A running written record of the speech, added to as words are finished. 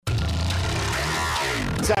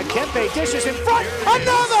Kempe dishes in front.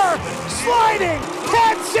 Another sliding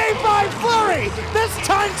pad save by Fleury. This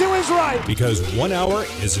time to his right. Because 1 hour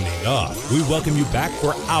isn't enough. We welcome you back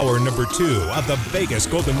for hour number 2 of the Vegas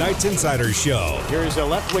Golden Knights Insider Show. Here's a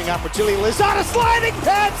left wing opportunity. Lozada sliding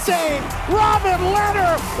pad save. Robin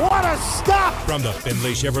Lehner. What a stop. From the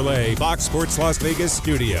Findlay Chevrolet Fox Sports Las Vegas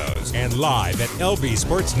studios and live at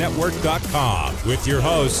lvsportsnetwork.com with your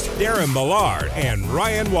hosts Darren Millard and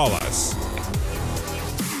Ryan Wallace.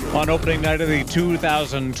 On opening night of the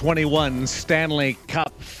 2021 Stanley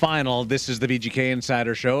Cup Final, this is the VGK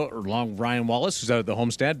Insider Show. Along Ryan Wallace, who's out at the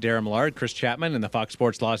Homestead, Darren Millard, Chris Chapman in the Fox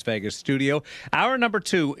Sports Las Vegas studio. Hour number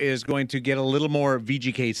 2 is going to get a little more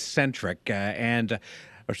VGK-centric and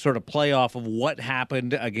sort of play off of what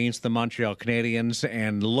happened against the Montreal Canadiens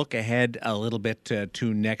and look ahead a little bit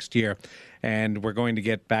to next year. And we're going to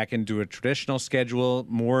get back into a traditional schedule,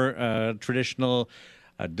 more traditional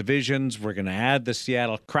divisions. We're going to add the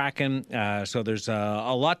Seattle Kraken. So there's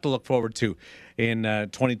a lot to look forward to in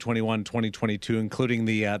 2021, 2022, including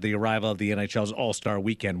the arrival of the NHL's All-Star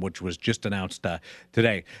Weekend, which was just announced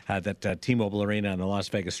today, that T-Mobile Arena and the Las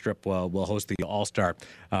Vegas Strip will host the All-Star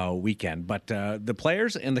Weekend. But the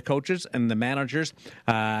players and the coaches and the managers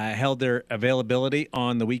held their availability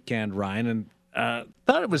on the weekend, Ryan, and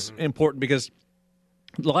thought it was important because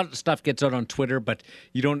a lot of stuff gets out on Twitter, but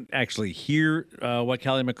you don't actually hear what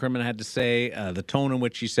Kelly McCrimmon had to say, the tone in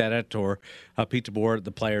which he said it, or Pete DeBoer,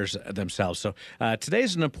 the players themselves. So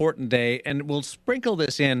today's an important day, and we'll sprinkle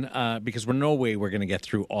this in because we're no way we're going to get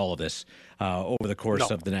through all of this over the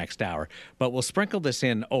course of the next hour. But we'll sprinkle this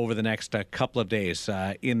in over the next couple of days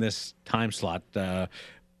in this time slot,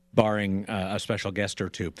 barring a special guest or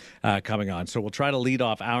two coming on. So we'll try to lead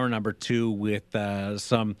off hour number 2 with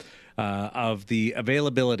some of the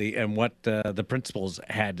availability and what the principals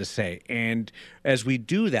had to say. And as we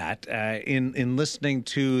do that, in listening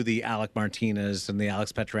to the Alec Martinez and the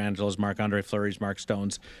Alex Petrangelos, Marc-Andre Fleury's, Mark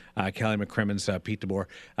Stone's, Kelly McCrimmon's, Pete DeBoer,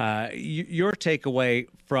 your takeaway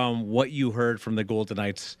from what you heard from the Golden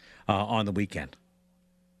Knights on the weekend?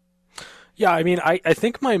 Yeah, I mean, I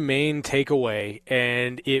think my main takeaway,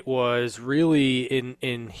 and it was really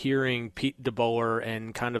in hearing Pete DeBoer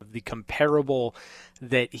and kind of the comparable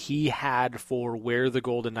that he had for where the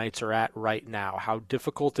Golden Knights are at right now, how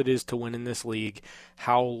difficult it is to win in this league,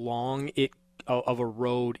 how long of a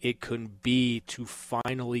road it could be to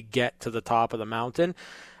finally get to the top of the mountain.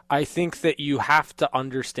 I think that you have to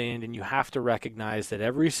understand and you have to recognize that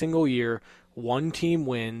every single year one team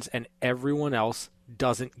wins and everyone else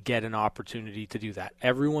doesn't get an opportunity to do that.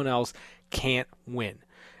 Everyone else can't win.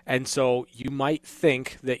 And so you might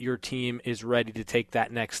think that your team is ready to take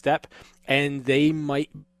that next step, and they might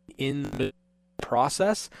be in the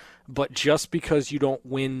process, but just because you don't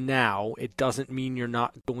win now, it doesn't mean you're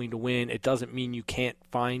not going to win. It doesn't mean you can't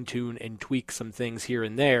fine-tune and tweak some things here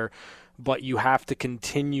and there, but you have to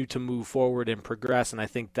continue to move forward and progress, and I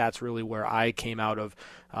think that's really where I came out of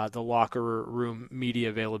the locker room media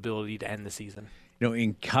availability to end the season. You know,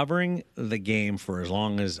 in covering the game for as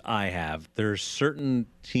long as I have, there's certain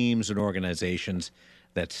teams and organizations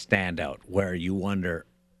that stand out where you wonder,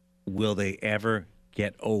 will they ever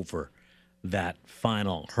get over that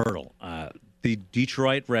final hurdle? The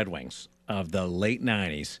Detroit Red Wings of the late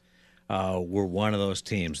 90s were one of those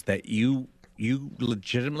teams that you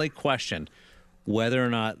legitimately questioned whether or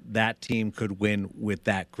not that team could win with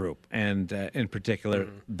that group, and in particular,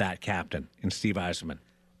 that captain in Steve Yzerman.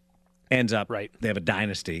 Ends up, right, they have a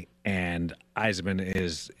dynasty, and Yzerman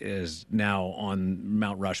is now on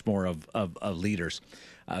Mount Rushmore of leaders.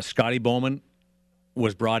 Scotty Bowman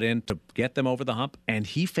was brought in to get them over the hump, and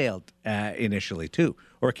he failed initially too,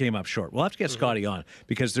 or came up short. We'll have to get Scotty on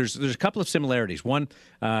because there's a couple of similarities. One,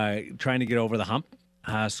 trying to get over the hump,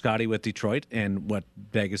 Scotty with Detroit and what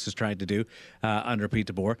Vegas has tried to do under Pete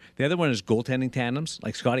DeBoer. The other one is goaltending tandems.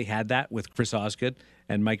 Like Scotty had that with Chris Osgood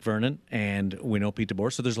and Mike Vernon, and we know Pete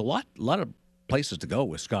DeBoer. So there's a lot of places to go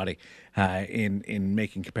with Scotty in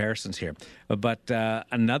making comparisons here. But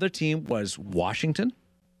another team was Washington,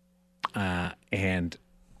 and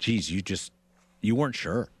geez, you weren't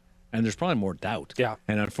sure, and there's probably more doubt. Yeah.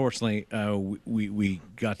 And unfortunately, we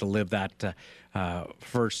got to live that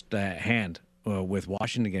first hand. With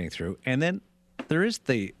Washington getting through. And then there is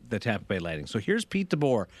the Tampa Bay Lightning. So here's Pete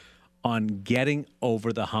DeBoer on getting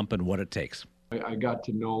over the hump and what it takes. I got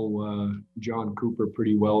to know John Cooper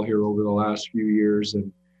pretty well here over the last few years.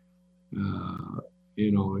 And,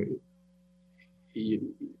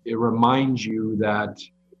 it reminds you that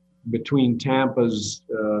between Tampa's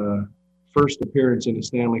first appearance in the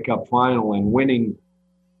Stanley Cup final and winning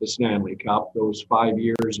the Stanley Cup, those 5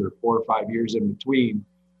 years or 4 or 5 years in between,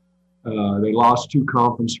 They lost 2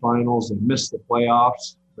 conference finals. They missed the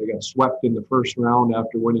playoffs. They got swept in the first round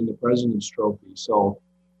after winning the President's Trophy. So,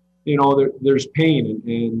 there's pain,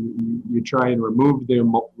 and you try and remove the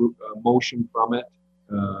emotion from it.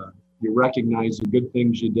 You recognize the good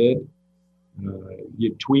things you did.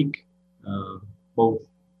 You tweak, both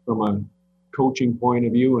from a coaching point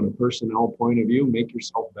of view and a personnel point of view, make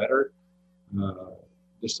yourself better.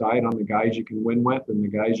 Decide on the guys you can win with and the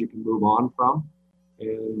guys you can move on from,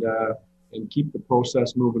 and keep the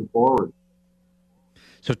process moving forward.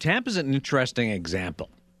 So Tampa's an interesting example.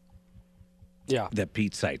 Yeah. That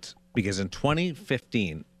Pete cites, because in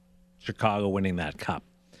 2015, Chicago winning that cup,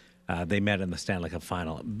 they met in the Stanley Cup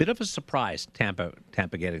final. A bit of a surprise, Tampa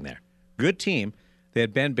getting there. Good team. They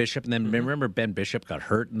had Ben Bishop, and then remember Ben Bishop got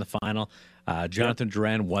hurt in the final. Jonathan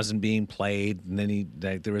Duran wasn't being played, and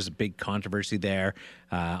then there was a big controversy there.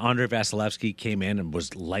 Andrei Vasilevsky came in and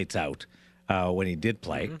was lights out when he did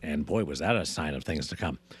play, and boy, was that a sign of things to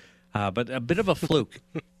come. But a bit of a fluke,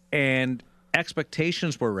 and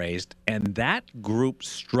expectations were raised, and that group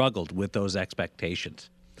struggled with those expectations.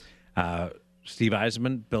 Steve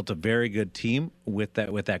Yzerman built a very good team with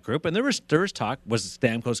that group, and there was talk: was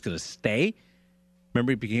Stamkos going to stay?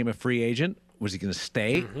 Remember, he became a free agent. Was he going to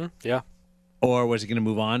stay? Yeah. Or was he going to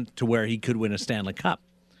move on to where he could win a Stanley Cup?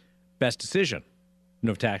 Best decision.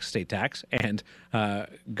 No tax, state tax, and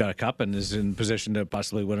got a cup and is in position to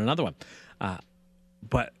possibly win another one.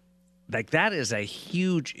 But like, that is a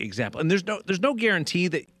huge example, and there's no guarantee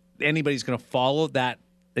that anybody's going to follow that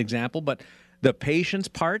example. But the patience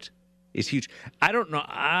part is huge. I don't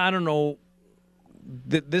know.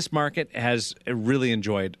 This market has really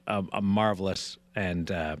enjoyed a marvelous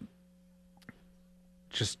and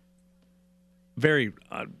just very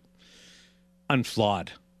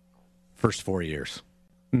unflawed first 4 years.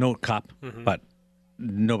 No cup, but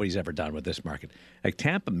nobody's ever done with this market. Like,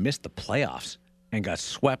 Tampa missed the playoffs and got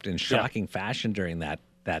swept in shocking fashion during that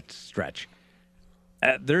stretch.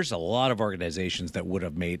 There's a lot of organizations that would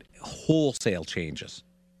have made wholesale changes,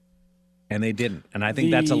 and they didn't. And I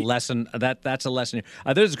think that's a lesson. That's a lesson.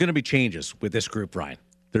 There's going to be changes with this group, Ryan.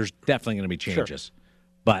 There's definitely going to be changes,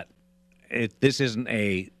 but this isn't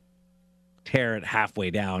a tear it halfway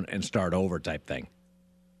down and start over type thing.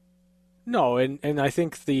 No, and I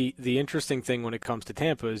think the interesting thing when it comes to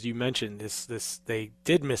Tampa is, you mentioned this they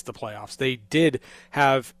did miss the playoffs. They did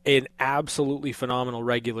have an absolutely phenomenal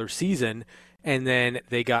regular season, and then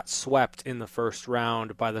they got swept in the first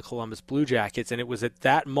round by the Columbus Blue Jackets, and it was at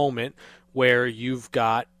that moment where you've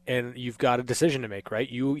got a decision to make, right?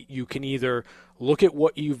 You can either look at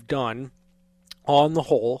what you've done on the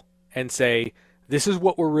whole and say, this is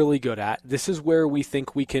what we're really good at. This is where we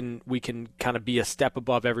think we can kind of be a step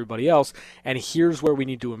above everybody else, and here's where we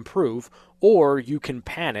need to improve. Or you can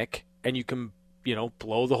panic and you can,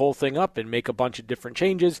 blow the whole thing up and make a bunch of different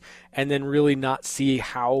changes and then really not see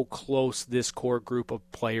how close this core group of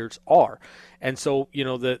players are. And so,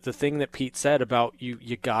 the thing that Pete said about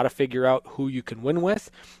you got to figure out who you can win with,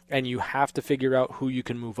 and you have to figure out who you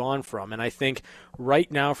can move on from. And I think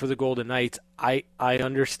right now for the Golden Knights, I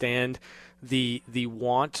understand the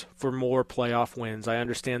want for more playoff wins. I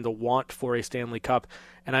understand the want for a Stanley Cup,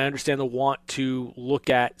 and I understand the want to look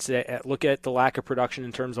at the lack of production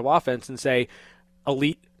in terms of offense and say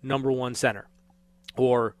elite number one center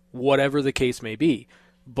or whatever the case may be.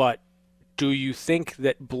 But do you think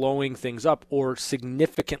that blowing things up or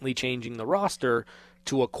significantly changing the roster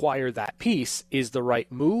to acquire that piece is the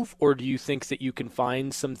right move, or do you think that you can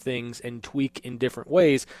find some things and tweak in different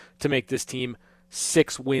ways to make this team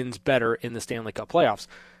 6 wins better in the Stanley Cup playoffs?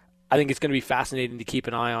 I think it's going to be fascinating to keep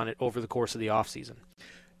an eye on it over the course of the offseason.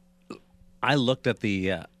 I looked at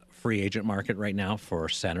the free agent market right now for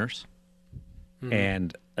centers,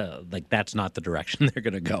 and that's not the direction they're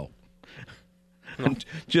going to go. No.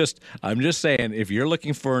 I'm just saying, if you're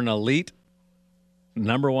looking for an elite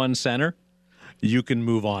number one center, you can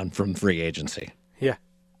move on from free agency. Yeah.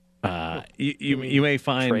 You may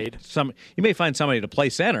find somebody to play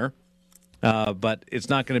center. But it's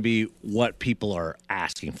not going to be what people are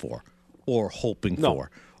asking for or hoping for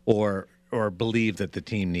or believe that the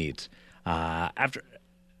team needs. After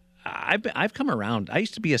I've come around. I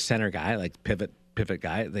used to be a center guy, like pivot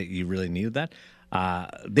guy, that you really needed that.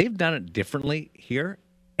 They've done it differently here,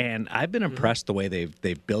 and I've been impressed the way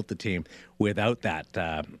they've built the team without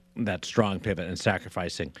that strong pivot and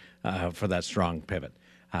sacrificing for that strong pivot.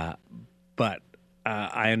 But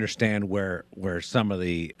I understand where some of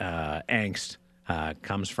the angst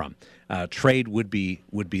comes from. Trade would be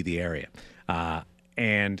the area,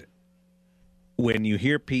 and when you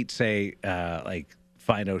hear Pete say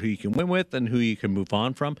find out who you can win with and who you can move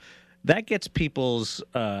on from, that gets people's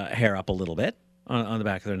hair up a little bit on the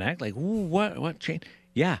back of their neck. Like, ooh, what changed?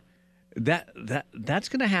 Yeah, that's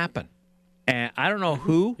going to happen. And I don't know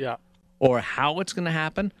who or how it's going to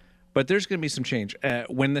happen, but there's going to be some change.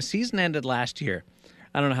 When the season ended last year,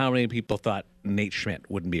 I don't know how many people thought Nate Schmidt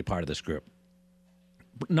wouldn't be a part of this group.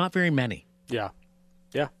 Not very many. Yeah.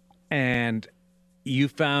 And you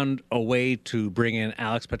found a way to bring in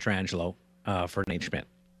Alex Pietrangelo for Nate Schmidt.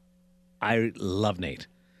 I love Nate,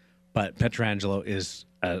 but Pietrangelo is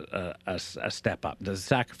a step up. The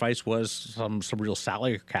sacrifice was some real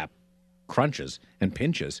salary cap crunches and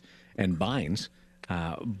pinches and binds,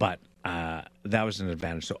 but that was an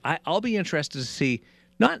advantage. So I'll be interested to see,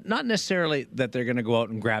 not necessarily that they're going to go out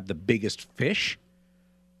and grab the biggest fish,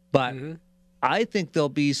 but I think there'll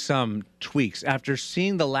be some tweaks after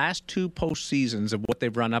seeing the last two postseasons of what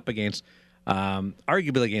they've run up against,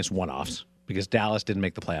 arguably against one-offs, because Dallas didn't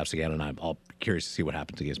make the playoffs again, and I'm all curious to see what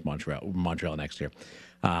happens against Montreal next year.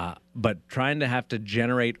 But trying to have to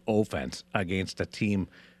generate offense against a team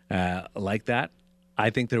like that,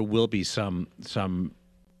 I think there will be some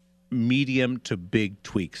medium to big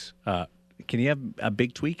tweaks. Can you have a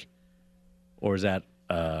big tweak, or is that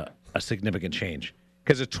a significant change?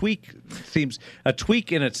 Because a tweak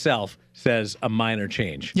in itself says a minor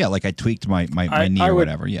change. Yeah, like I tweaked my knee or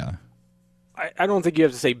whatever. Yeah. I don't think you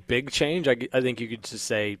have to say big change. I think you could just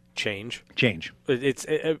say change. Change. It's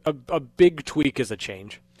a big tweak is a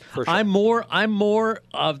change. For sure. I'm more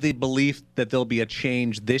of the belief that there'll be a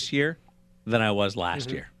change this year than I was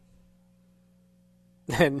last year.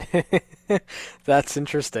 And that's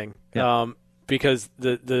interesting. Yeah. Because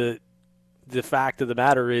the fact of the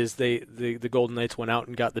matter is the Golden Knights went out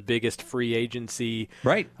and got the biggest free agency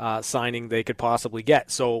signing they could possibly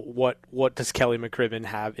get. So what does Kelly McCrimmon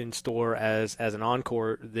have in store as an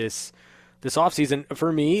encore this offseason?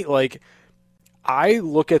 For me, like, I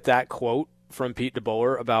look at that quote from Pete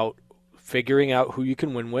DeBoer about figuring out who you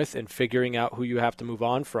can win with and figuring out who you have to move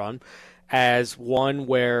on from as one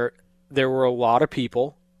where there were a lot of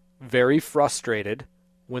people very frustrated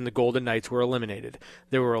when the Golden Knights were eliminated.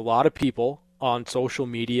 There were a lot of people on social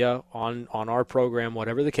media, on our program,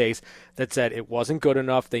 whatever the case, that said it wasn't good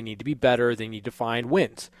enough, they need to be better, they need to find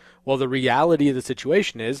wins. Well, the reality of the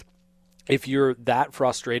situation is, if you're that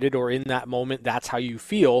frustrated or in that moment, that's how you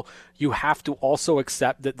feel, you have to also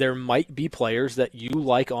accept that there might be players that you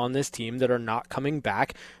like on this team that are not coming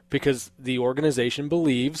back because the organization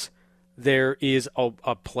believes there is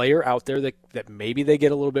a player out there that maybe they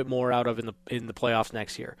get a little bit more out of in the playoffs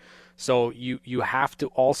next year. So you have to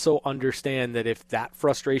also understand that if that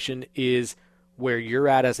frustration is where you're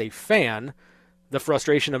at as a fan, the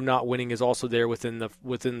frustration of not winning is also there within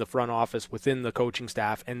the front office, within the coaching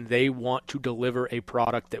staff, and they want to deliver a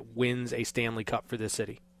product that wins a Stanley Cup for this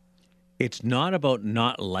city. It's not about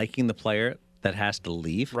not liking the player that has to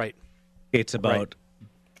leave. Right. It's about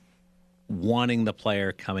wanting the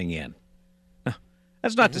player coming in.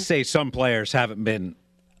 That's not to say some players haven't been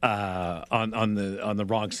on the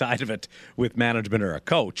wrong side of it with management or a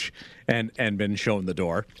coach and been shown the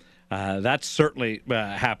door. That's certainly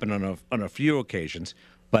happened on a few occasions.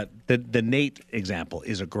 But the Nate example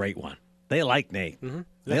is a great one. They like Nate. Mm-hmm.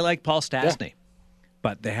 They like Paul Stastny.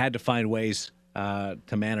 But they had to find ways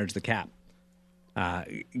to manage the cap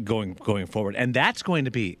going forward. And that's going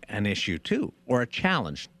to be an issue too, or a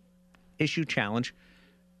challenge. Challenge.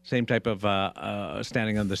 Same type of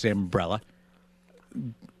standing under the same umbrella.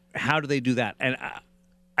 How do they do that? And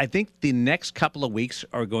I think the next couple of weeks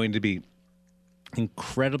are going to be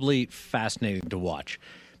incredibly fascinating to watch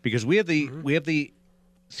because we have the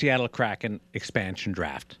Seattle Kraken expansion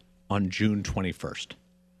draft on July 21st.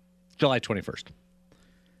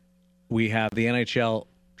 We have the NHL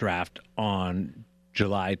draft on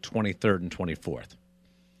July 23rd and 24th.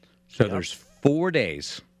 So there's 4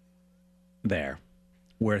 days there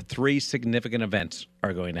where 3 significant events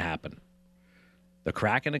are going to happen. The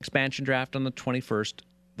Kraken expansion draft on the 21st,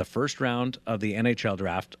 the first round of the NHL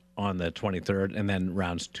draft on the 23rd, and then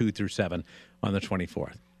rounds 2 through 7 on the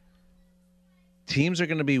 24th. Teams are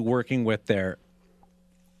going to be working with their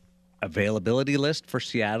availability list for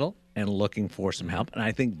Seattle and looking for some help. And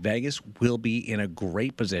I think Vegas will be in a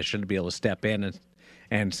great position to be able to step in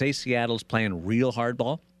and say Seattle's playing real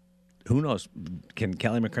hardball. Who knows? Can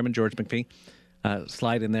Kelly McCrimmon, George McPhee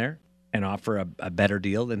slide in there and offer a better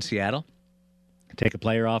deal than Seattle? Take a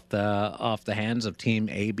player off the hands of team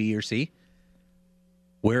A, B, or C.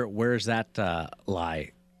 Where does that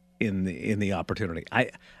lie in the opportunity? I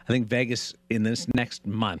think Vegas in this next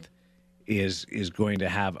month is going to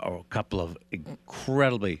have a couple of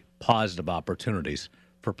incredibly positive opportunities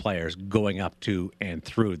for players going up to and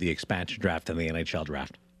through the expansion draft and the NHL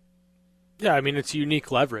draft. Yeah, I mean, it's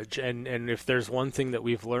unique leverage, and if there's one thing that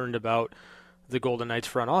we've learned about the Golden Knights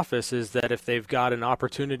front office is that if they've got an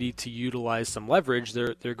opportunity to utilize some leverage,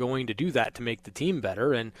 they're going to do that to make the team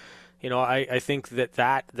better. And I think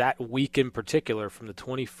that week in particular, from the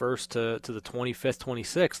 21st to the 25th,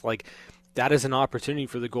 26th, like, that is an opportunity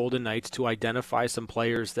for the Golden Knights to identify some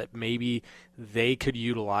players that maybe they could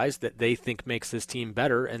utilize that they think makes this team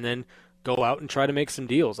better, and then go out and try to make some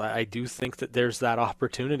deals. I do think that there's that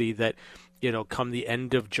opportunity that, come the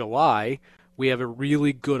end of July, we have a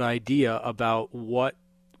really good idea about what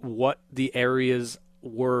the areas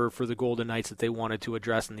were for the Golden Knights that they wanted to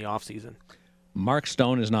address in the offseason. Mark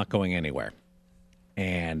Stone is not going anywhere.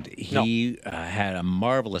 And he had a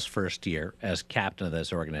marvelous first year as captain of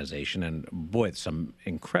this organization. And, boy, some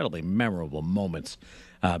incredibly memorable moments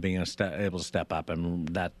being able to step up. And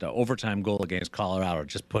that overtime goal against Colorado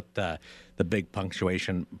just put the big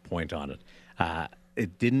punctuation point on it.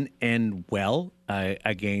 It didn't end well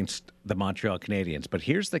against the Montreal Canadiens. But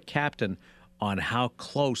here's the captain on how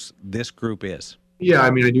close this group is. Yeah, I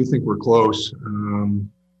mean, I do think we're close.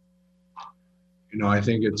 I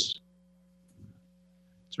think it's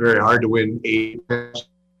very hard to win 8,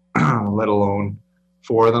 let alone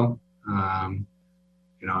 4 of them.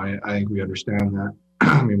 I think we understand that.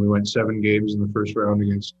 I mean, we went 7 games in the first round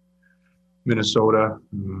against Minnesota,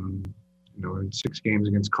 and 6 games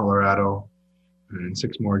against Colorado, and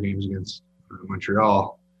 6 more games against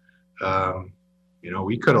Montreal.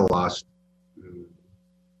 We could have lost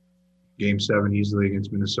Game 7 easily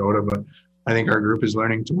against Minnesota, but I think our group is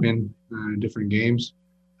learning to win different games.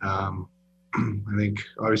 I think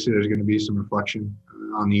obviously there's going to be some reflection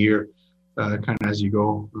on the year kind of as you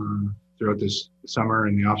go throughout this summer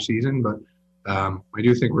and the off season, but I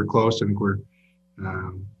do think we're close. I think we're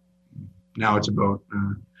now it's about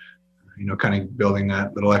kind of building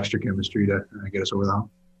that little extra chemistry to get us over the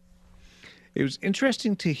hump. It was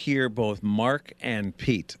interesting to hear both Mark and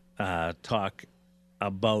Pete talk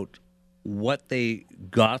about what they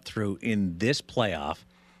got through in this playoff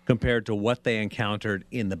compared to what they encountered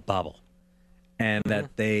in the bubble. And that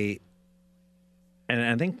and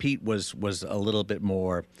I think Pete was a little bit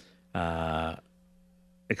more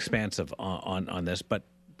expansive on this, but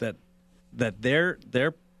that there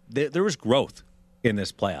was growth in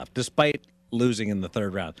this playoff, despite losing in the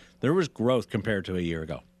third round. There was growth compared to a year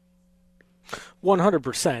ago.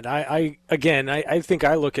 100%. I think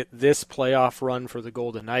I look at this playoff run for the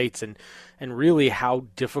Golden Knights and really how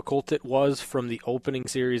difficult it was from the opening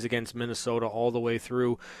series against Minnesota all the way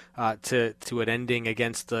through to it ending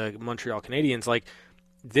against the Montreal Canadiens. Like,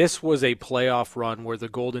 this was a playoff run where the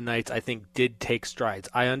Golden Knights, I think, did take strides.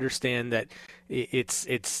 I understand that it's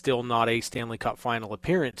still not a Stanley Cup final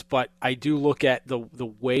appearance, but I do look at the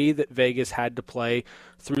way that Vegas had to play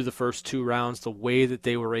through the first 2 rounds, the way that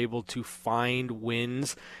they were able to find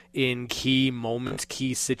wins in key moments,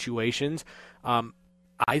 key situations.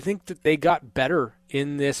 I think that they got better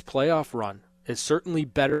in this playoff run. It's certainly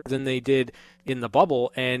better than they did in the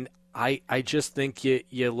bubble, and I just think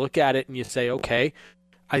you look at it and you say, okay,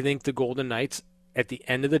 I think the Golden Knights, at the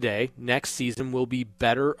end of the day, next season will be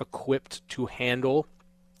better equipped to handle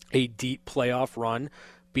a deep playoff run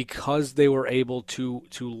because they were able to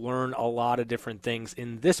learn a lot of different things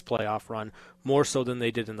in this playoff run, more so than they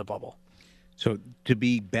did in the bubble. So to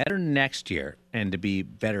be better next year and to be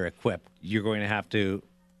better equipped, you're going to have to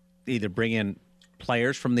either bring in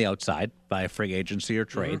players from the outside via free agency or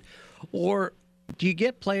trade, or do you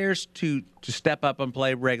get players to step up and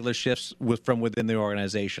play regular shifts from within the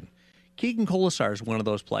organization? Keegan Kolesar is one of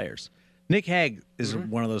those players. Nick Hague is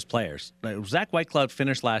one of those players. Zach Whitecloud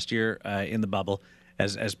finished last year in the bubble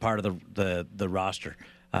as part of the roster.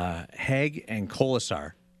 Hague and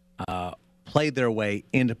Kolesar played their way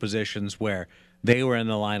into positions where they were in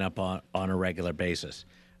the lineup on a regular basis.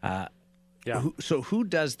 So who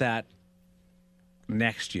does that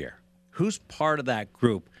next year? Who's part of that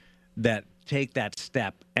group that take that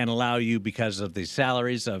step and allow you, because of the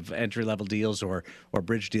salaries of entry-level deals or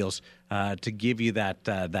bridge deals, to give you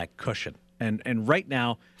that cushion? And right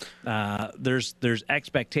now, there's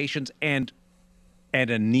expectations and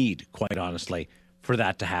a need, quite honestly, for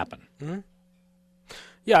that to happen. Mm-hmm.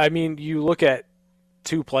 Yeah, I mean, you look at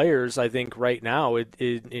 2 players, I think, right now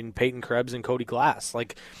in Peyton Krebs and Cody Glass.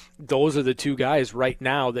 Like, those are the 2 guys right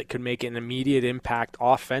now that could make an immediate impact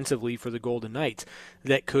offensively for the Golden Knights,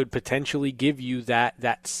 that could potentially give you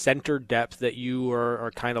that center depth that you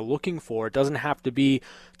are kind of looking for. It doesn't have to be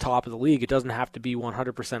top of the league. It doesn't have to be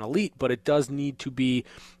 100% elite, but it does need to be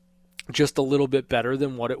just a little bit better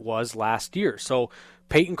than what it was last year. So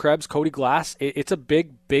Peyton Krebs, Cody Glass, it's a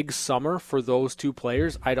big summer for those two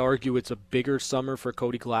players. I'd argue it's a bigger summer for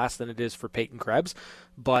Cody Glass than it is for Peyton Krebs.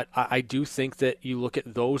 But I do think that you look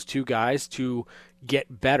at those two guys to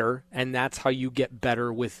get better, and that's how you get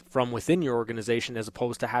better from within your organization as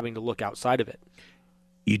opposed to having to look outside of it.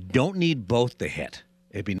 You don't need both to hit.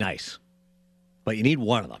 It'd be nice. But you need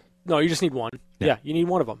one of them. No, you just need one. Yeah, you need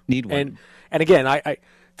one of them. Need one. And again, I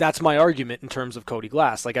that's my argument in terms of Cody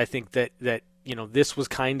Glass. Like, I think that this was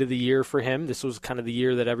kind of the year for him. This was kind of the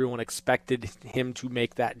year that everyone expected him to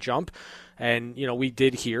make that jump. And, we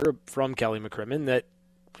did hear from Kelly McCrimmon that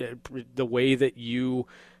the way that you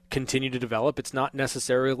continue to develop, it's not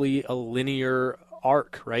necessarily a linear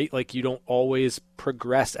arc, right? Like, you don't always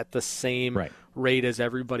progress at the same rate as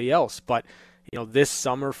everybody else. But, this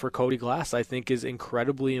summer for Cody Glass, I think, is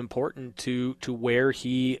incredibly important to where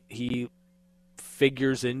he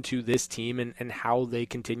figures into this team and how they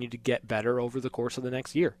continue to get better over the course of the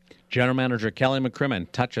next year. General Manager Kelly McCrimmon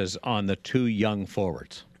touches on the two young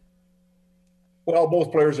forwards. Well,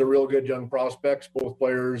 both players are real good young prospects. Both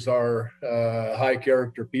players are high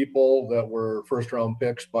character people that were first-round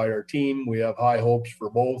picks by our team. We have high hopes for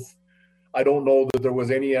both. I don't know that there was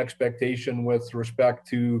any expectation with respect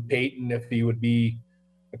to Peyton if he would be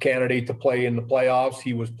a candidate to play in the playoffs.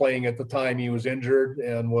 He was playing at the time he was injured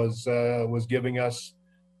and was giving us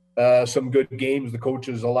some good games. The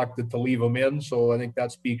coaches elected to leave him in, so I think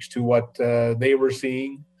that speaks to what they were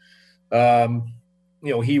seeing.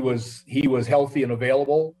 He was healthy and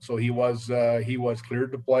available, so he was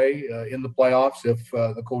cleared to play in the playoffs if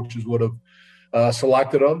the coaches would have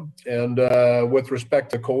selected him. And with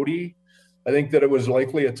respect to Cody, I think that it was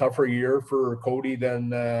likely a tougher year for Cody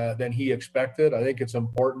than he expected. I think it's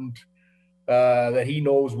important that he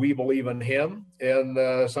knows we believe in him,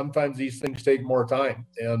 and sometimes these things take more time,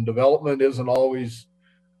 and development isn't always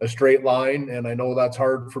a straight line. And I know that's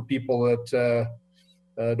hard for people that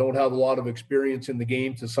don't have a lot of experience in the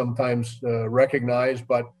game to sometimes recognize,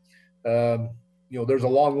 but there's a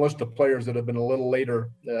long list of players that have been a little later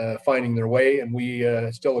finding their way, and we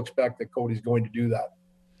still expect that Cody's going to do that.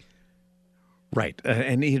 Right,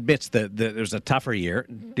 and he admits that there's a tougher year.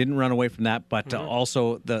 Didn't run away from that, but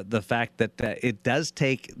also the fact that it does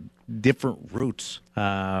take different routes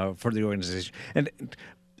for the organization. And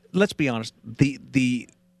let's be honest, the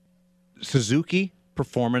Suzuki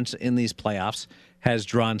performance in these playoffs has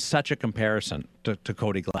drawn such a comparison to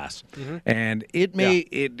Cody Glass, and it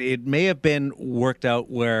may have been worked out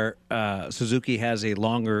where Suzuki has a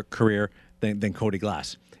longer career than Cody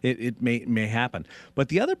Glass. It may happen. But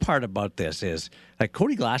the other part about this is that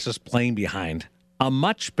Cody Glass is playing behind a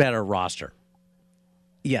much better roster.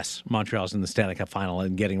 Yes, Montreal's in the Stanley Cup final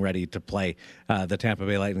and getting ready to play the Tampa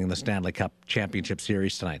Bay Lightning in the Stanley Cup Championship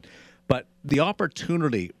Series tonight. But the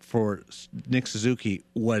opportunity for Nick Suzuki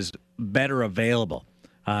was better available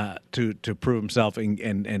to prove himself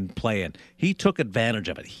and play in. He took advantage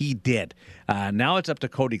of it. He did. Now it's up to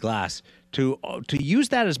Cody Glass to use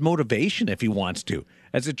that as motivation if he wants to,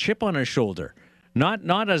 as a chip on his shoulder,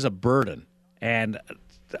 not as a burden. And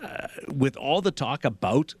with all the talk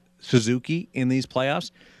about Suzuki in these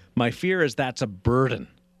playoffs, my fear is that's a burden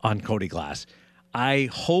on Cody Glass. I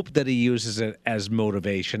hope that he uses it as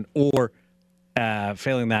motivation, or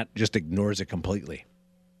failing that, just ignores it completely.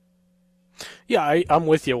 Yeah, I'm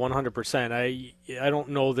with you 100%. I don't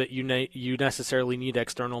know that you necessarily need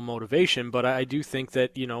external motivation, but I do think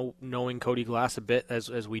that, knowing Cody Glass a bit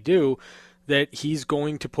as we do, that he's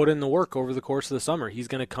going to put in the work over the course of the summer. He's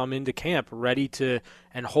going to come into camp ready to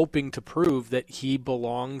and hoping to prove that he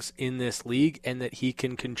belongs in this league and that he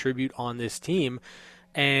can contribute on this team.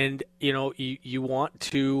 And, you want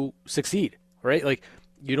to succeed, right? Like,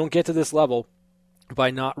 you don't get to this level by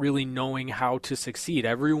not really knowing how to succeed.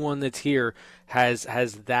 Everyone that's here has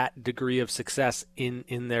that degree of success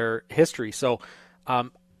in their history. So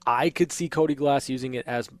I could see Cody Glass using it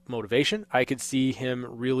as motivation. I could see him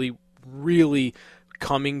really, really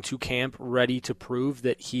coming to camp ready to prove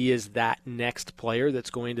that he is that next player that's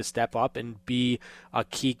going to step up and be a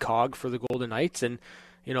key cog for the Golden Knights. And,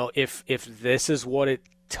 if this is what it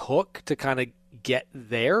took to kind of get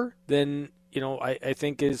there, then, I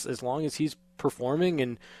think as long as he's performing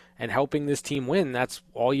and helping this team win, that's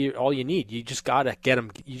all you need. You just got to get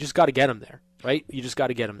him. You just got to get him there, right? You just got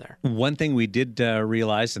to get him there. One thing we did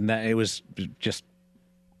realize, and that it was just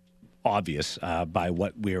obvious by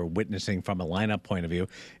what we were witnessing from a lineup point of view,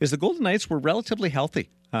 is the Golden Knights were relatively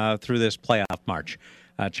healthy through this playoff march.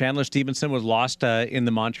 Chandler Stevenson was lost in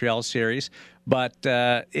the Montreal series, but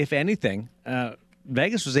if anything,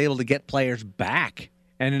 Vegas was able to get players back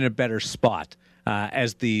and in a better spot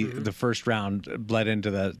as the first round bled into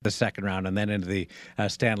the second round and then into the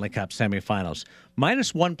Stanley Cup semifinals.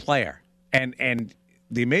 Minus one player. And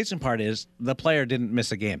the amazing part is the player didn't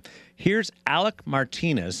miss a game. Here's Alec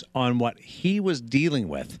Martinez on what he was dealing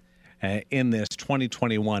with in this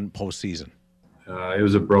 2021 postseason. It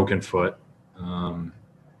was a broken foot.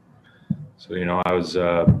 So, I was,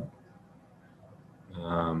 I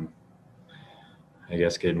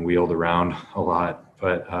guess, getting wheeled around a lot.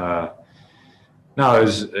 But, no, it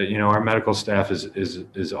was, our medical staff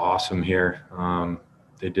is awesome here.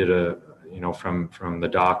 They did from the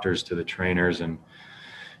doctors to the trainers and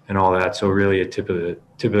all that. So really a tip of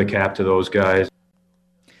the cap to those guys.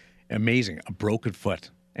 Amazing. A broken foot.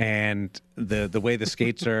 And the way the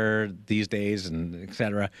skates are these days and et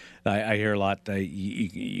cetera, I hear a lot.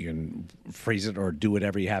 You can freeze it or do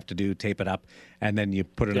whatever you have to do, tape it up, and then you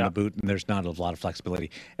put it in the boot, and there's not a lot of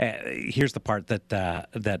flexibility. Here's the part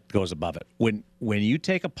that goes above it. When you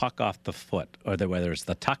take a puck off the foot, or whether it's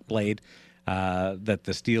the tuck blade that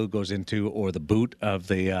the steel goes into, or the boot of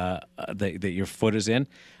that your foot is in,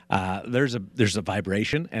 there's a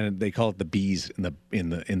vibration, and they call it the bees in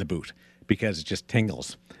the boot, because it just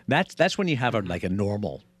tingles. That's when you have a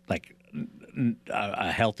normal,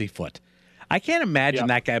 a healthy foot. I can't imagine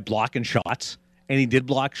that guy blocking shots, and he did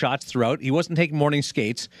block shots throughout. He wasn't taking morning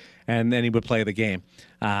skates, and then he would play the game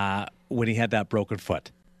when he had that broken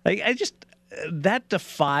foot. That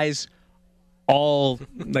defies all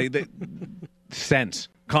the sense,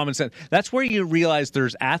 common sense. That's where you realize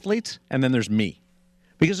there's athletes, and then there's me.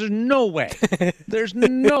 Because there's no way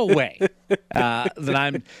that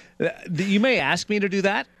I'm. You may ask me to do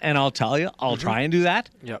that, and I'll tell you, I'll try and do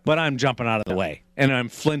that. Yep. But I'm jumping out of the way, and I'm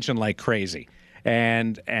flinching like crazy,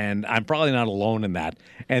 and I'm probably not alone in that.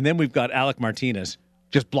 And then we've got Alec Martinez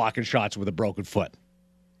just blocking shots with a broken foot.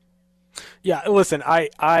 Yeah, listen,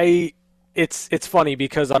 it's funny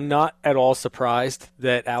because I'm not at all surprised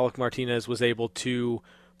that Alec Martinez was able to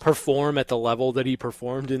perform at the level that he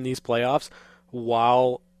performed in these playoffs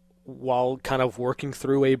while kind of working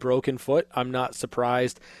through a broken foot. I'm not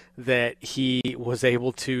surprised that he was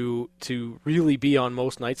able to really be on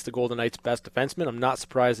most nights the Golden Knights' best defenseman. I'm not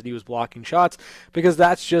surprised that he was blocking shots, because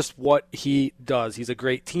that's just what he does. He's a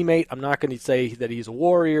great teammate. I'm not going to say that he's a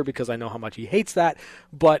warrior, because I know how much he hates that,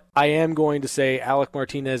 but I am going to say Alec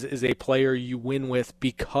Martinez is a player you win with,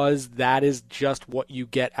 because that is just what you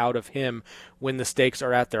get out of him when the stakes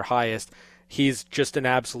are at their highest. He's just an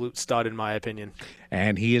absolute stud, in my opinion.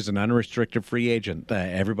 And he is an unrestricted free agent.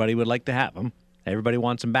 Everybody would like to have him. Everybody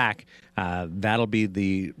wants him back. That'll be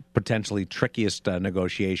the potentially trickiest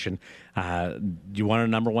negotiation. Do you want a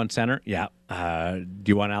number one center? Yeah. Do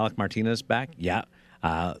you want Alec Martinez back? Yeah.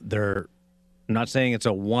 I'm not saying it's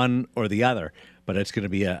a one or the other, but it's going to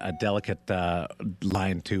be a delicate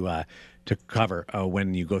line to cover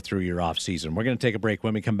when you go through your off season. We're going to take a break.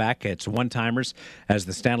 When we come back, it's one-timers as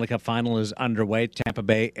the Stanley Cup final is underway. Tampa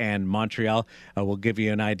Bay and Montreal will give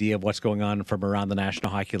you an idea of what's going on from around the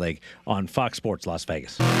National Hockey League on Fox Sports Las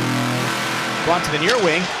Vegas. Brought to the near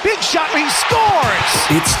wing. Big shot. He scores!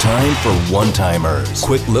 It's time for one-timers.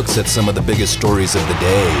 Quick looks at some of the biggest stories of the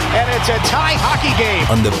day. And it's a tie hockey game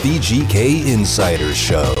on the VGK Insider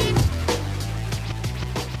Show.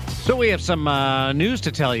 So we have some news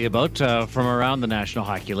to tell you about from around the National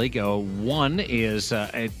Hockey League. One is,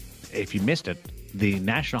 if you missed it, the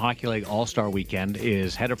National Hockey League All-Star Weekend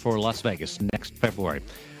is headed for Las Vegas next February.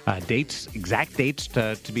 Exact dates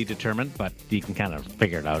to be determined, but you can kind of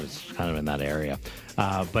figure it out. It's kind of in that area.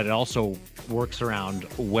 But it also works around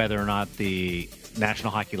whether or not the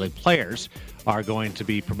National Hockey League players are going to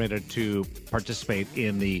be permitted to participate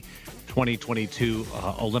in the 2022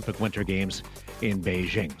 Olympic Winter Games in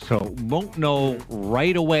Beijing. So won't know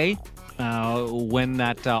right away when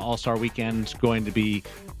that All-Star Weekend's going to be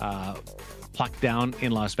plucked down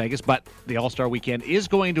in Las Vegas, but the All-Star Weekend is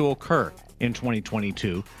going to occur in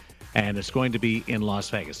 2022, and it's going to be in Las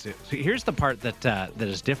Vegas. So here's the part that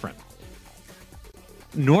is different.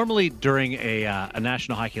 Normally during a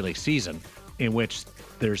National Hockey League season in which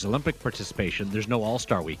there's Olympic participation, there's no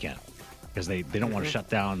All-Star Weekend, because they don't want to shut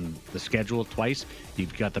down the schedule twice.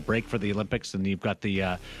 You've got the break for the Olympics, and you've got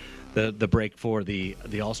the break for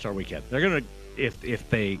the All-Star Weekend. They're gonna, if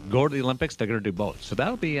they go to the Olympics, they're gonna do both. So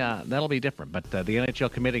that'll be different. But the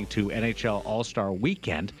NHL committing to NHL All-Star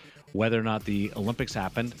Weekend, whether or not the Olympics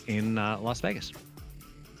happened in Las Vegas.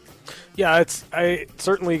 Yeah, it's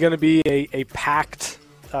certainly going to be a packed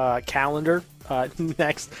calendar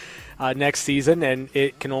next season, and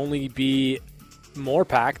it can only be more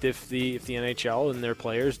packed if the NHL and their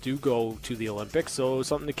players do go to the Olympics. So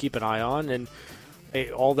something to keep an eye on. And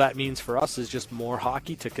all that means for us is just more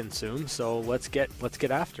hockey to consume. So let's get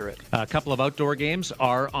after it. A couple of outdoor games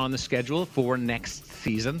are on the schedule for next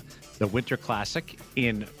season. The Winter Classic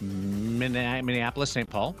in Minneapolis, St.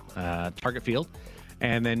 Paul, Target Field.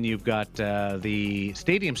 And then you've got the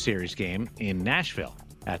Stadium Series game in Nashville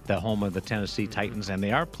at the home of the Tennessee Titans. And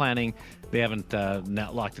they are planning, they haven't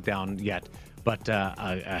not locked it down yet, but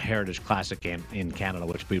a Heritage Classic game in Canada,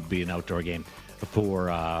 which would be an outdoor game for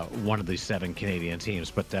one of the 7 Canadian teams.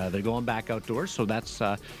 But they're going back outdoors, so that's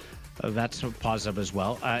positive as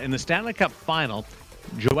well. In the Stanley Cup Final,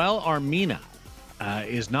 Joel Armia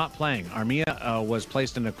is not playing. Armia was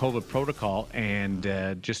placed in a COVID protocol and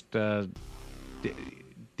just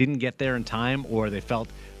didn't get there in time, or they felt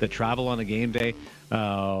the travel on a game day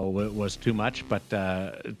was too much. But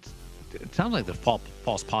it sounds like the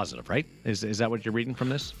false positive, right? Is that what you're reading from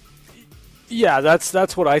this? Yeah,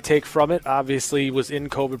 that's what I take from it. Obviously, was in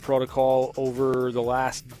COVID protocol over the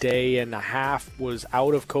last day and a half, was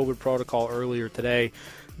out of COVID protocol earlier today,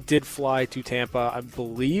 did fly to Tampa, I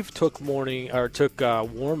believe took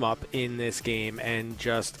warm-up in this game and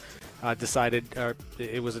just decided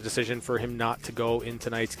it was a decision for him not to go in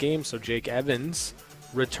tonight's game. So Jake Evans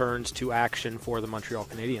returns to action for the Montreal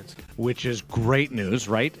Canadiens. Which is great news,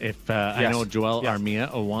 right? If yes. I know Joel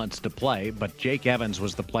Armia wants to play, but Jake Evans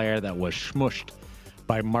was the player that was smushed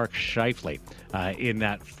by Mark Scheifele in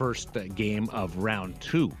that first game of round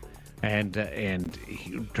 2. And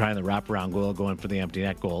he, trying the wraparound goal, going for the empty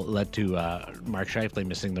net goal, led to Mark Scheifele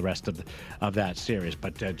missing the rest of that series.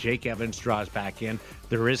 But Jake Evans draws back in.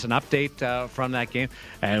 There is an update from that game.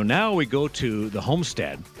 And now we go to the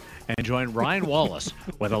Homestead and join Ryan Wallace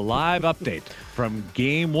with a live update from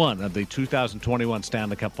Game 1 of the 2021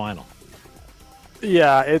 Stanley Cup Final.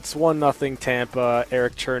 Yeah, it's 1-0 Tampa.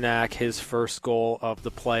 Erik Cernak, his first goal of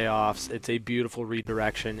the playoffs. It's a beautiful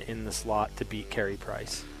redirection in the slot to beat Carey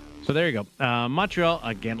Price. So there you go. Montreal,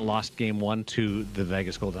 again, lost Game 1 to the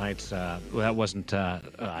Vegas Golden Knights. That wasn't,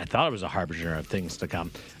 I thought it was a harbinger of things to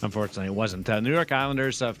come. Unfortunately, it wasn't. New York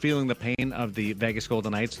Islanders feeling the pain of the Vegas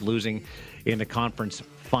Golden Knights losing in the conference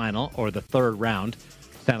final, or the third round,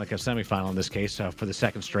 Stanley Cup semifinal in this case, for the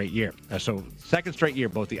second straight year. So second straight year,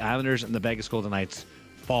 both the Islanders and the Vegas Golden Knights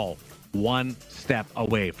fall one step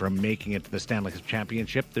away from making it to the Stanley Cup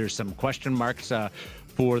championship. There's some question marks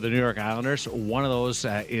for the New York Islanders. One of those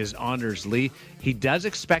is Anders Lee. He does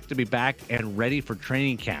expect to be back and ready for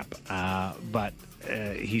training camp, but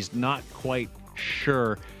he's not quite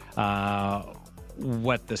sure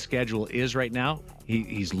what the schedule is right now.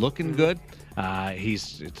 He's looking good.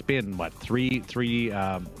 It's been three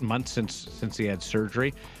months since he had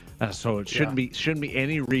surgery, so it shouldn't be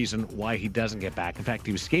any reason why he doesn't get back. In fact,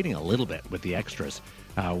 he was skating a little bit with the extras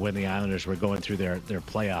when the Islanders were going through their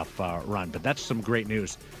playoff run. But that's some great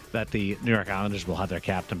news that the New York Islanders will have their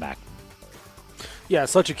captain back. Yeah,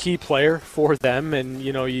 such a key player for them, and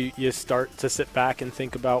you start to sit back and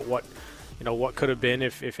think about what could have been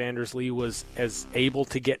if Anders Lee was as able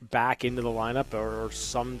to get back into the lineup, or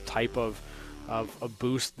some type of a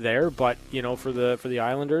boost there. But for the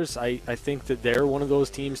Islanders, I think that they're one of those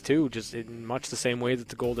teams too, just in much the same way that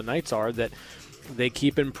the Golden Knights are, that they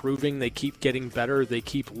keep improving, they keep getting better, they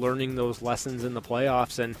keep learning those lessons in the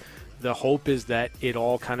playoffs, and the hope is that it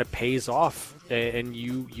all kind of pays off and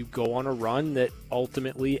you go on a run that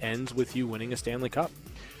ultimately ends with you winning a Stanley Cup.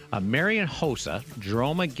 Marian Hossa,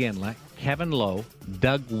 Jerome McGinley, Kevin Lowe,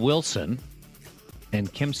 Doug Wilson,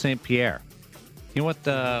 and Kim St. Pierre. You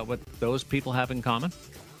know what those people have in common?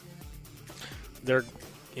 They're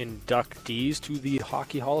inductees to the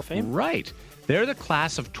Hockey Hall of Fame. Right. They're the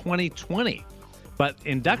class of 2020. But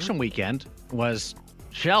induction weekend was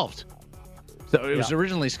shelved. So it was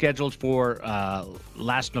originally scheduled for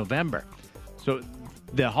last November. So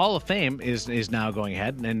the Hall of Fame is now going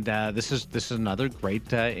ahead, and this is another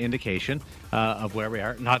great indication of where we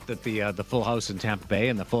are. Not that the full house in Tampa Bay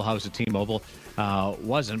and the full house at T-Mobile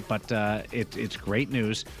wasn't, but it's great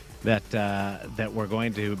news that we're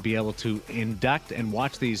going to be able to induct and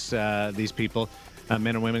watch these people,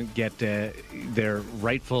 men and women, get their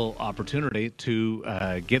rightful opportunity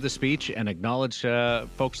to give the speech and acknowledge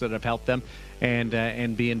folks that have helped them,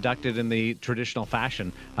 and be inducted in the traditional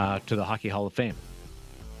fashion to the Hockey Hall of Fame.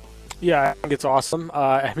 Yeah, I think it's awesome.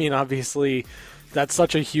 I mean, obviously, that's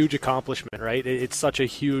such a huge accomplishment, right? It's such a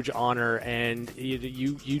huge honor, and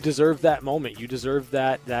you deserve that moment. You deserve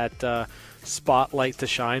that spotlight to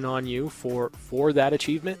shine on you for that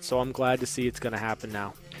achievement. So I'm glad to see it's going to happen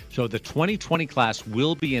now. So the 2020 class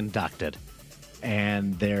will be inducted,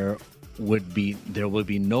 and there will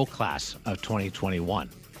be no class of 2021.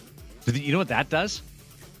 So you know what that does?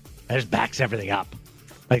 That just backs everything up.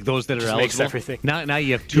 Like those that are eligible. Makes everything. Now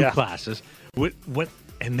you have two classes. What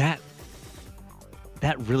and that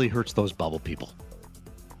really hurts those bubble people.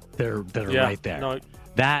 They're right there. No,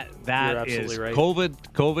 that you're is right.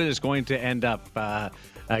 COVID is going to end up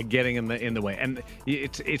getting in the way, and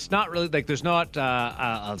it's not really like there's not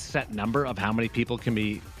a set number of how many people can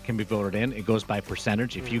be voted in. It goes by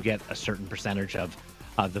percentage. If you get a certain percentage of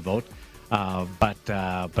the vote, but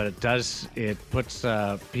it puts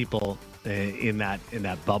people in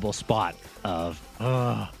that bubble spot of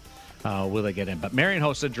will they get in? But Marion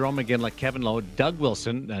Hossa, Jerome McGinley, Kevin Lowe, Doug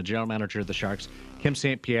Wilson, general manager of the Sharks, Kim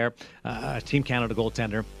St. Pierre, Team Canada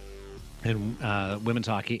goaltender in women's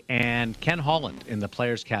hockey, and Ken Holland in the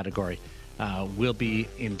players category will be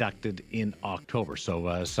inducted in October.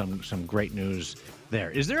 So some great news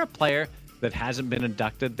there. Is there a player that hasn't been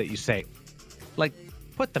inducted that you say, like,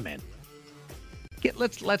 put them in?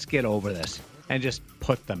 Let's get over this and just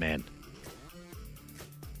put them in.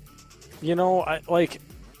 You know,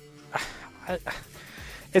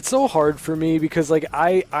 it's so hard for me because like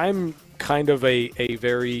I'm kind of a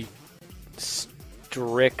very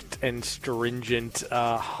strict and stringent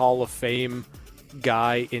Hall of Fame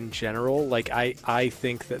guy in general. Like I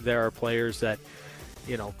think that there are players that,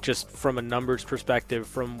 you know, just from a numbers perspective,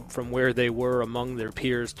 from where they were among their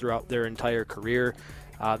peers throughout their entire career,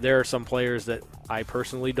 there are some players that I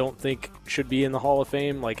personally don't think should be in the Hall of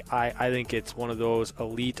Fame. Like I think it's one of those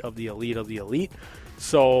elite of the elite of the elite.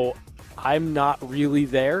 So I'm not really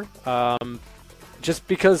there, just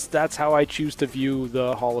because that's how I choose to view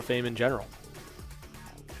the Hall of Fame in general.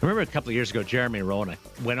 I remember a couple of years ago, Jeremy Roenick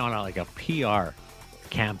went on a PR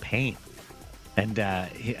campaign, and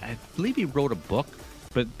I believe he wrote a book,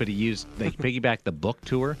 but he used piggybacked the book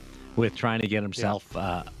tour with trying to get himself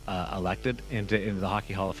elected into the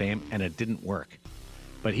Hockey Hall of Fame, and it didn't work.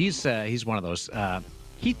 But he's one of those.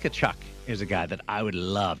 Keith Tkachuk is a guy that I would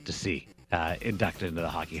love to see inducted into the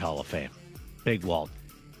Hockey Hall of Fame. Big Walt.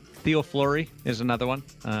 Theo Fleury is another one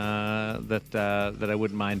that I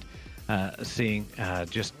wouldn't mind seeing,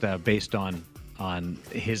 just based on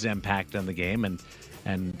his impact on the game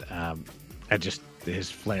and just his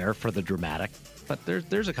flair for the dramatic. But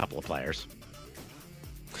there's a couple of players.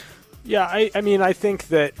 Yeah, I mean, I think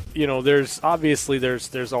that, you know, there's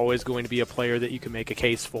always going to be a player that you can make a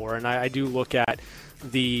case for, and I do look at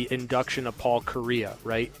the induction of Paul Kariya,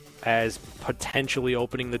 right, as potentially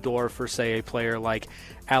opening the door for, say, a player like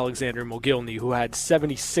Alexander Mogilny, who had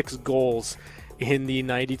 76 goals in the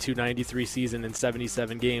 92-93 season in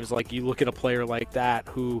 77 games. Like, you look at a player like that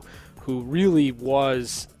who really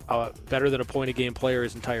was better than a point-a-game player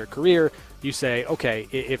his entire career, you say, okay,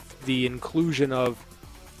 if the inclusion of,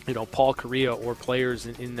 you know, Paul Kariya or players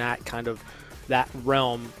in that kind of that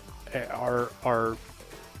realm are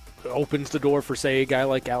opens the door for, say, a guy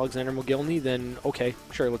like Alexander Mogilny, then okay,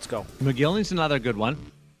 sure, let's go. Mogilny's another good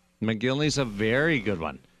one. Mogilny's a very good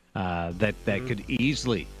one that could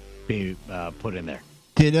easily be put in there.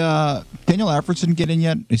 Did Daniel Alfredsson get in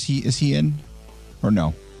yet? Is he in or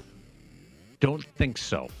no? Don't think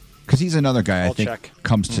so. Because he's another guy I'll I think check.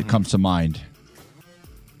 comes to mind.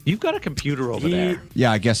 You've got a computer over there.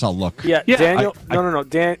 Yeah, I guess I'll look. Yeah, Daniel. No.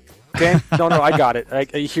 Dan. No, I got it. I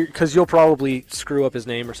hear, because you'll probably screw up his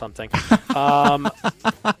name or something.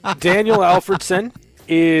 Daniel Alfredsson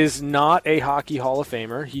is not a Hockey Hall of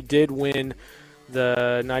Famer. He did win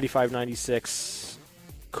the 95-96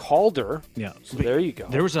 Calder. Yeah. So there you go.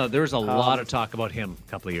 There was a lot of talk about him a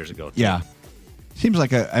couple of years ago. Too. Yeah. Seems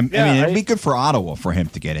like I mean, it'd be good for Ottawa for him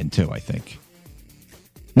to get in too, I think.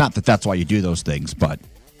 Not that that's why you do those things, but,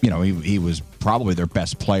 you know, he was probably their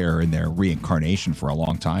best player in their reincarnation for a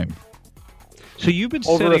long time. So you've been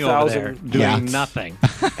Over sitting over 1,000. there doing nothing,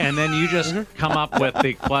 and then you just come up with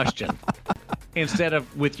the question instead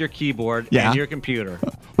of with your keyboard and your computer.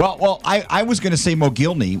 Well, I was going to say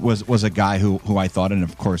Mogilny was a guy who I thought, and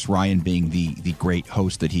of course Ryan being the great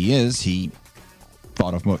host that he is, he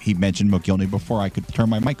mentioned Mogilny before I could turn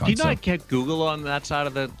my mic on. Do you not get Google on that side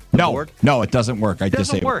of the no, board? No, it doesn't work. It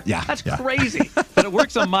doesn't work. Yeah, that's crazy. But it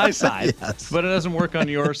works on my side, yes. but it doesn't work on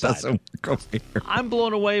your side. Doesn't work over here. I'm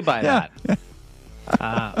blown away by that.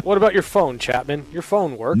 What about your phone, Chapman? Your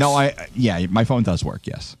phone works. No, my phone does work.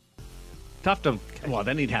 Yes. Tough to. Well,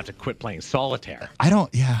 then he'd have to quit playing solitaire. I don't.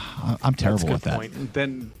 Yeah, I'm terrible at that. Point.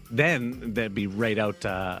 Then that'd be right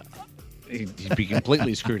out. He'd be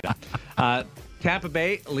completely screwed up. Tampa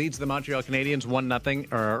Bay leads the Montreal Canadiens 1-0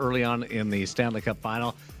 early on in the Stanley Cup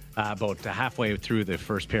final, about halfway through the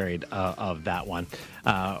first period of that one.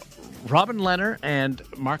 Robin Lehner and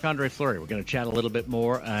Marc-Andre Fleury. We're going to chat a little bit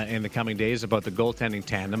more in the coming days about the goaltending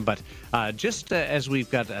tandem, but just as we've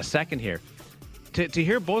got a second here, to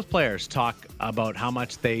hear both players talk about how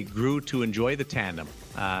much they grew to enjoy the tandem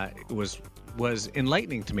was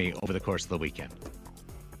enlightening to me over the course of the weekend.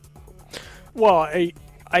 Well,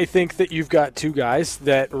 I think that you've got two guys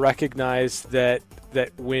that recognize that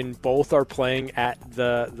when both are playing at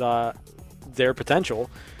their potential,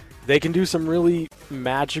 they can do some really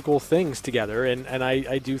magical things together. And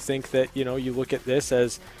I do think that, you look at this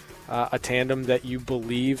as a tandem that you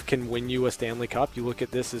believe can win you a Stanley Cup. You look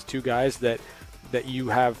at this as two guys that you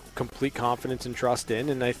have complete confidence and trust in.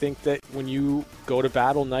 And I think that when you go to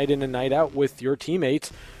battle night in and night out with your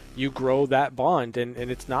teammates, you grow that bond. And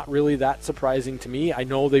it's not really that surprising to me. I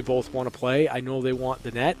know they both want to play. I know they want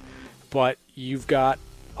the net. But you've got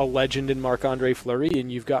a legend in Marc-Andre Fleury,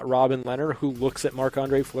 and you've got Robin Lehner, who looks at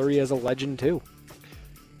Marc-Andre Fleury as a legend too.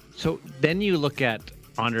 So then you look at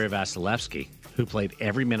Andrei Vasilevsky, who played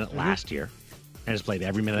every minute last year and has played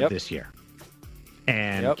every minute this year.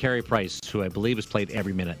 And Carey Price, who I believe has played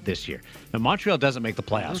every minute this year. Now, Montreal doesn't make the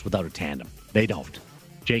playoffs without a tandem. They don't.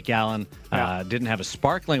 Jake Allen didn't have a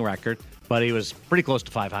sparkling record, but he was pretty close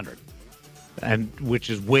to 500. And which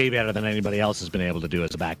is way better than anybody else has been able to do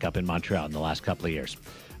as a backup in Montreal in the last couple of years.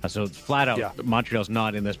 So flat out, Montreal's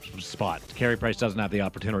not in this spot. Carey Price doesn't have the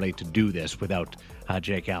opportunity to do this without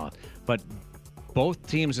Jake Allen. But both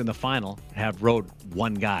teams in the final have rode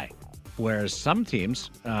one guy, whereas some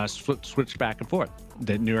teams switch back and forth.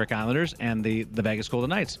 The New York Islanders and the Vegas Golden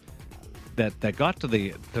Knights that got to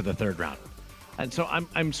the third round. And so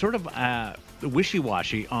I'm sort of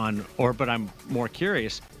wishy-washy but I'm more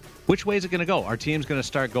curious. Which way is it going to go? Are teams going to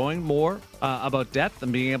start going more about depth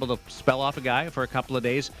and being able to spell off a guy for a couple of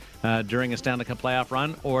days during a Stanley Cup playoff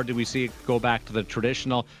run? Or do we see it go back to the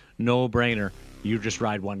traditional no-brainer, you just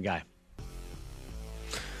ride one guy?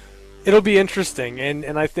 It'll be interesting.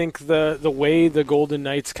 And I think the way the Golden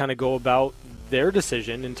Knights kind of go about their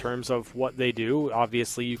decision in terms of what they do,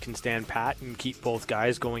 obviously you can stand pat and keep both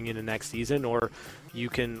guys going into next season, or you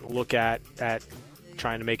can look at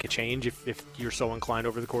trying to make a change if you're so inclined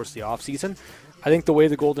over the course of the offseason. I think the way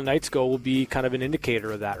the Golden Knights go will be kind of an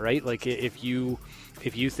indicator of that, right? Like if you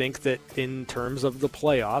think that in terms of the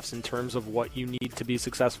playoffs, in terms of what you need to be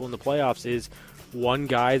successful in the playoffs is one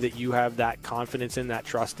guy that you have that confidence in, that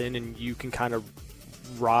trust in, and you can kind of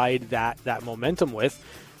ride that momentum with,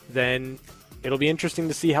 then it'll be interesting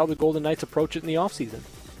to see how the Golden Knights approach it in the offseason.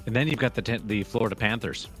 And then you've got the Florida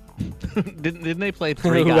Panthers. Didn't they play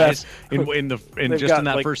three guys in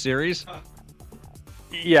that first series?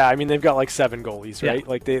 Yeah, I mean they've got like 7 goalies, right?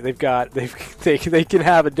 Like they can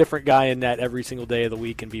have a different guy in net every single day of the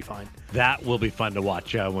week and be fine. That will be fun to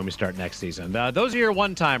watch when we start next season. Those are your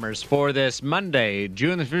one-timers for this Monday,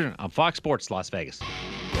 June the 5th on Fox Sports Las Vegas.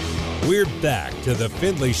 We're back to the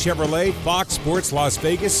Findlay Chevrolet Fox Sports Las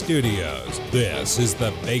Vegas studios. This is the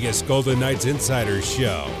Vegas Golden Knights Insider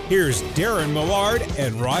Show. Here's Darren Millard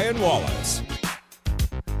and Ryan Wallace.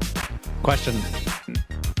 Question,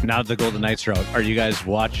 now that the Golden Knights are out, are you guys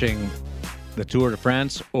watching the Tour de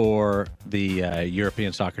France or the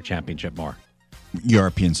European Soccer Championship more?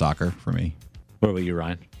 European soccer for me. What about you,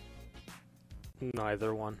 Ryan?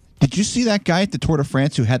 Neither one. Did you see that guy at the Tour de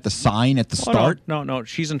France who had the sign at the start? No,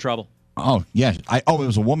 she's in trouble. Oh, yeah. It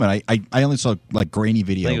was a woman. I only saw like grainy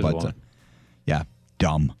video, but yeah,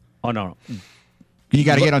 dumb. Oh, no. You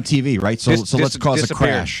got to get on TV, right? So let's cause a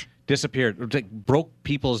crash. Disappeared. Broke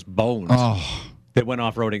people's bones. Oh. That went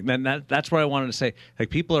off-roading. Then that's what I wanted to say. Like,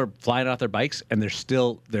 people are flying off their bikes, and they're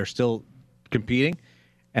still competing,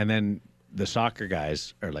 and then the soccer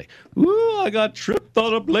guys are like, "Ooh, I got tripped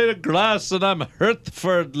on a blade of grass and I'm hurt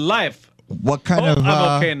for life." What kind of?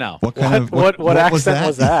 I'm okay now. What accent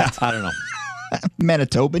was that? I don't know.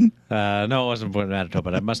 Manitoban? No, it wasn't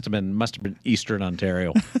Manitoba. It must have been Eastern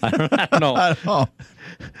Ontario. I don't know. I don't know.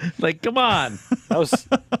 Like, come on.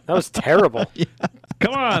 That was terrible. Yeah.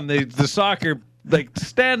 Come on, the soccer. Like,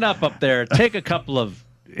 stand up there. Take a couple of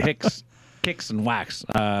kicks and whacks.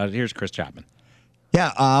 Here's Chris Chapman.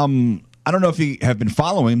 Yeah. I don't know if you have been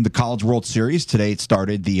following the College World Series. Today it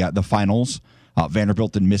started the finals,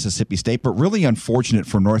 Vanderbilt and Mississippi State, but really unfortunate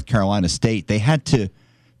for North Carolina State. They had to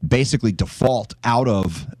basically default out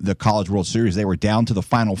of the College World Series. They were down to the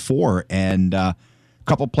Final Four, and a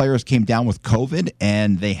couple players came down with COVID,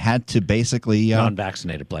 and they had to basically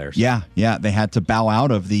non-vaccinated players. Yeah, they had to bow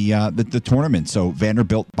out of the tournament. So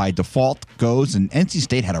Vanderbilt by default goes, and NC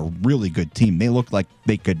State had a really good team. They looked like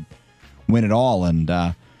they could win it all, and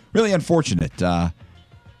really unfortunate.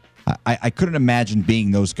 I couldn't imagine being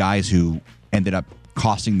those guys who ended up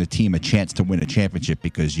costing the team a chance to win a championship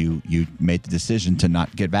because you made the decision to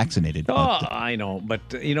not get vaccinated. I know, but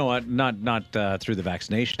you know what? Not through the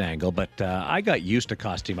vaccination angle, but I got used to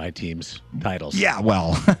costing my teams titles. Yeah,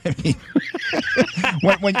 well, I mean,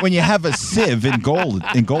 when you have a sieve in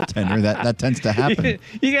goaltender, that tends to happen.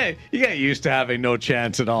 You get used to having no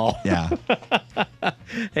chance at all. Yeah.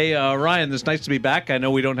 Hey, Ryan, it's nice to be back. I know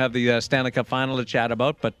we don't have the Stanley Cup final to chat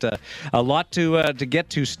about, but a lot to get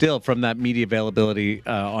to still from that media availability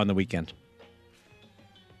on the weekend.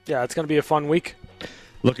 Yeah, it's going to be a fun week.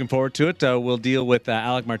 Looking forward to it. We'll deal with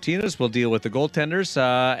Alec Martinez. We'll deal with the goaltenders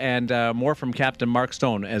and more from Captain Mark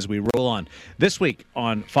Stone as we roll on this week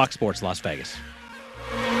on Fox Sports Las Vegas.